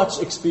so much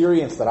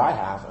experience that I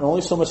have, and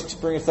only so much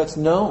experience that's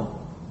known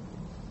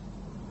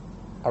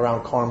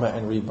around karma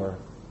and rebirth.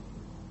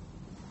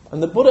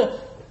 And the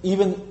Buddha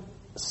even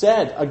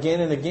said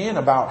again and again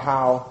about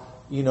how,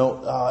 we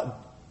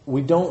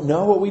don't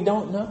know what we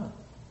don't know.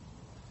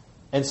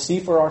 And see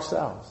for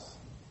ourselves.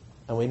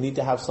 And we need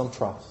to have some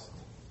trust.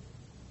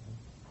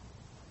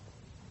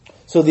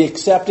 So the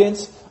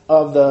acceptance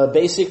of the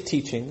basic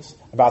teachings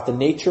about the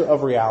nature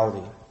of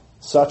reality,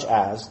 such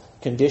as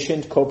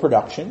conditioned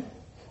co-production,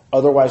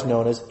 otherwise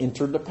known as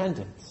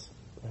interdependence,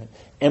 right?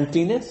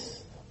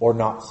 Emptiness or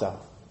not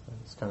self.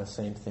 It's kind of the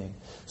same thing.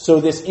 So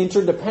this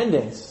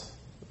interdependence,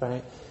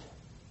 right?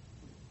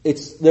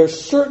 There's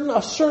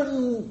a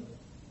certain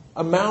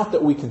amount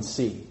that we can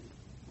see,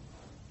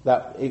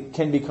 that it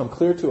can become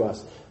clear to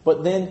us.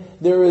 But then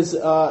there is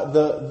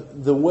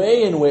the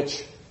way in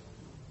which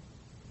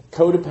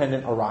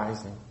codependent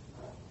arising,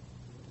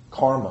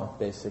 karma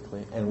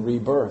basically, and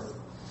rebirth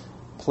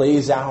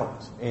plays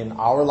out in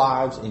our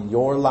lives, in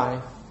your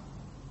life,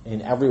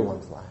 in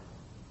everyone's life.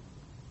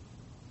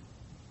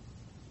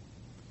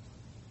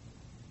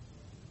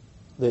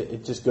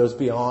 It just goes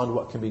beyond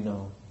what can be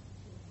known.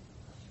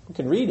 We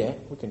can read it,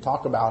 we can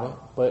talk about it,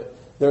 but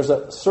there's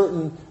a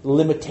certain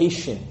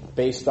limitation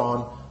based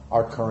on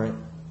our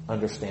current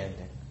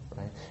understanding.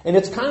 Right? And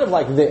it's kind of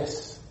like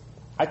this.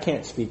 I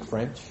can't speak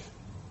French.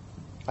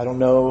 I don't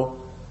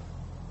know.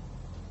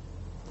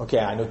 Okay,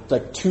 I know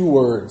like 2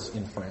 words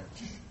in French.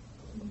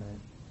 Right?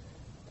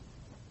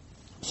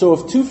 So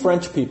if 2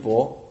 French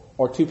people,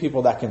 or 2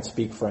 people that can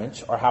speak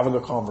French, are having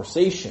a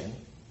conversation,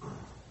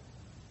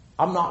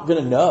 I'm not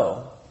going to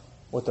know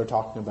what they're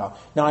talking about.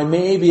 Now, I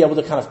may be able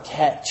to kind of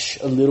catch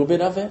a little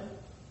bit of it,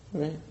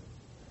 right?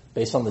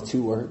 Based on the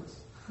 2 words.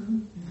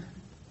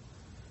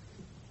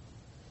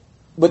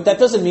 But that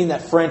doesn't mean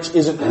that French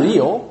isn't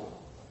real,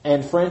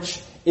 and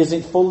French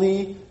isn't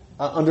fully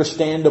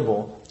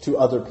understandable to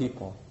other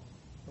people.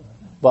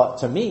 But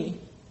to me,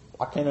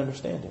 I can't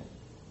understand it.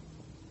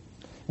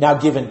 Now,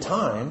 given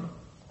time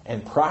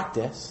and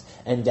practice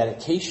and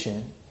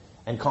dedication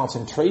and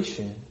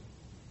concentration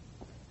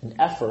and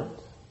effort,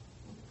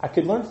 I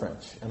could learn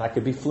French and I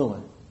could be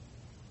fluent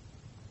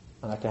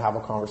and I could have a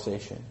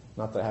conversation.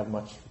 Not that I have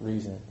much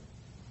reason.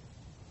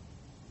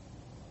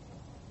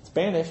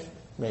 Spanish,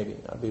 maybe.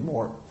 I'd be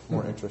more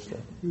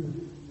interested.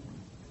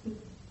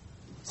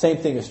 Same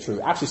thing is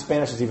true. Actually,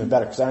 Spanish is even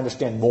better because I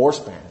understand more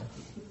Spanish,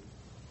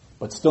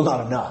 but still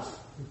not enough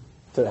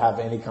to have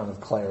any kind of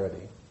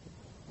clarity.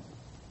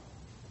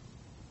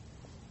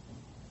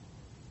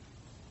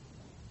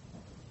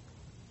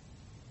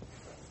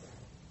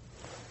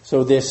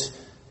 So this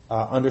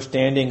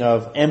understanding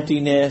of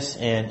emptiness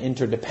and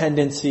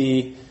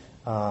interdependency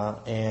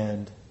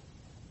and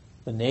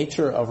the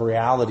nature of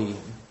reality,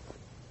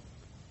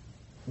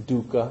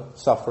 dukkha,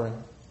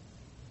 suffering,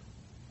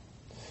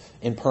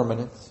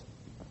 impermanence,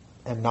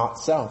 and not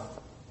self.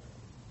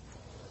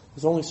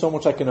 There's only so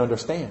much I can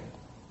understand.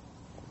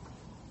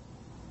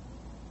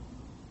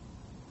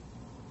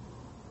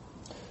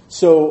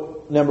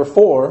 So, number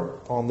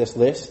 4 on this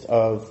list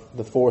of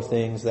the 4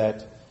 things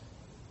that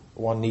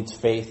one needs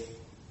faith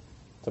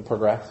to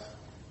progress.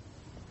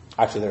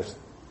 Actually, I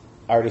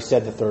already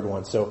said the 3rd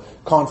one. So,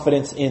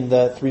 confidence in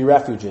the 3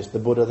 refuges, the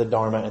Buddha, the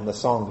Dharma, and the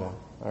Sangha.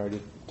 I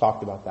already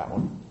talked about that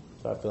one.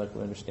 So I feel like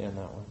we understand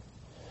that one.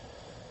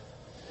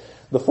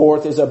 The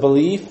 4th is a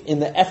belief in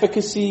the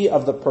efficacy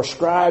of the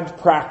prescribed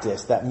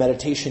practice that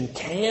meditation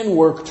can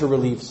work to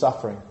relieve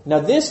suffering. Now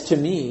this, to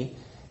me,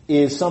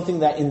 is something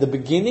that in the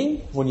beginning,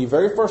 when you're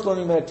very first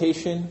learning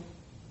meditation,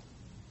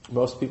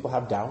 most people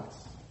have doubts.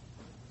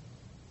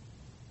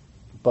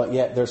 But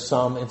yet there's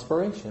some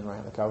inspiration,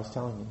 right? Like I was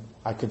telling you.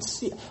 I could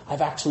see,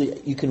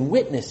 you can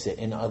witness it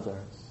in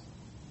others.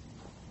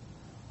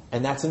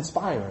 And that's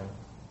inspiring.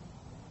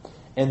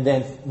 And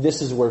then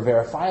this is where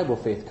verifiable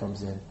faith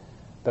comes in.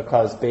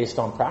 Because based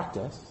on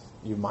practice,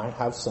 you might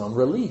have some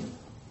relief.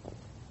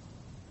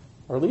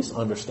 Or at least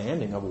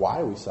understanding of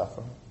why we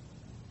suffer.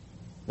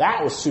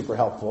 That was super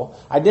helpful.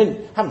 I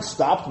haven't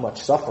stopped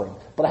much suffering,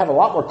 but I have a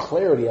lot more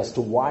clarity as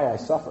to why I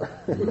suffer.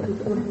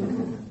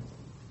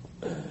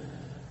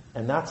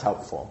 And that's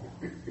helpful.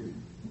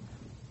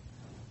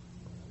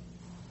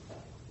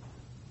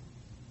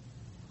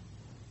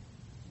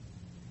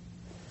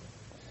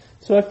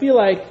 So I feel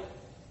like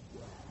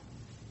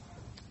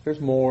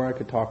there's more I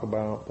could talk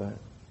about, but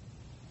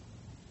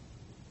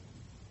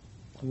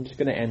I'm just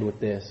going to end with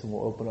this, and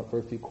we'll open up for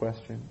a few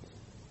questions.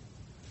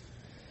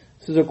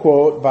 This is a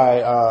quote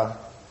by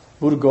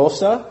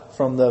Buddhaghosa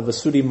from the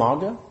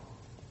Visuddhimagga.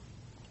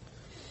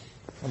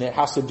 And it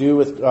has to do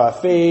with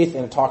faith,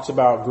 and it talks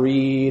about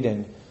greed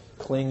and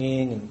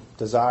clinging and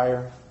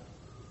desire.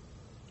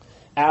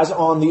 As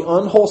on the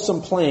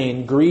unwholesome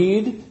plane,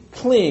 greed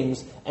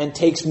clings and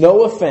takes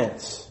no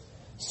offense,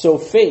 so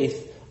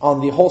faith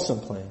on the wholesome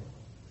plane.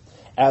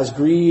 As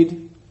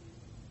greed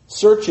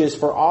searches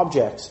for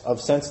objects of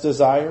sense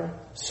desire,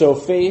 so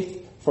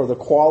faith for the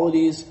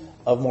qualities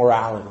of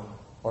morality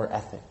or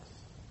ethics.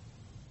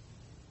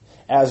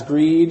 As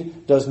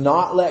greed does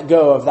not let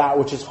go of that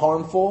which is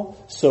harmful,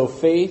 so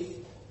faith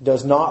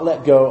does not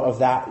let go of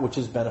that which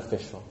is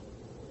beneficial.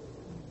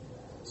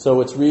 So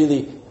it's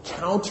really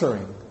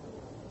countering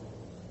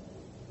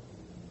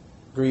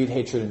greed,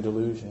 hatred, and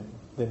delusion.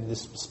 Then the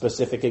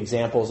specific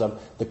examples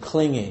of the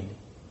clinging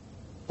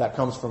that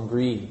comes from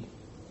greed.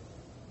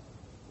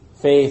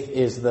 Faith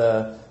is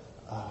the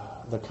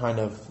kind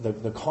of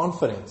the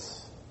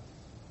confidence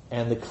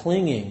and the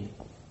clinging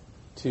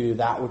to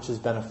that which is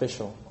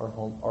beneficial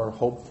or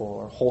hopeful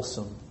or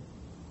wholesome.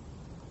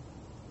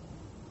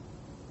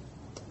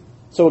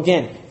 So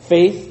again,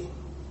 faith,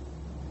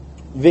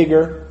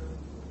 vigor,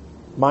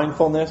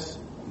 mindfulness,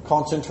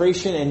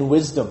 concentration, and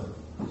wisdom.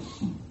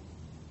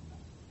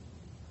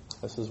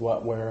 This is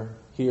what we're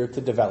here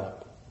to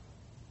develop.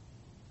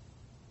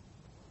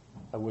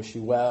 I wish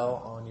you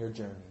well on your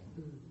journey.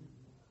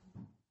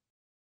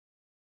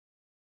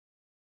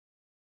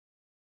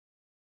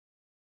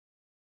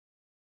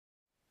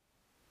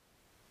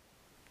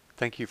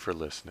 Thank you for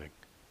listening.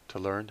 To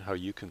learn how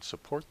you can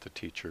support the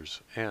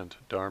teachers and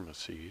Dharma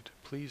Seed,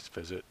 please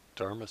visit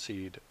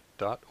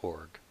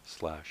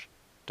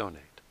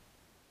dharmaseed.org/donate.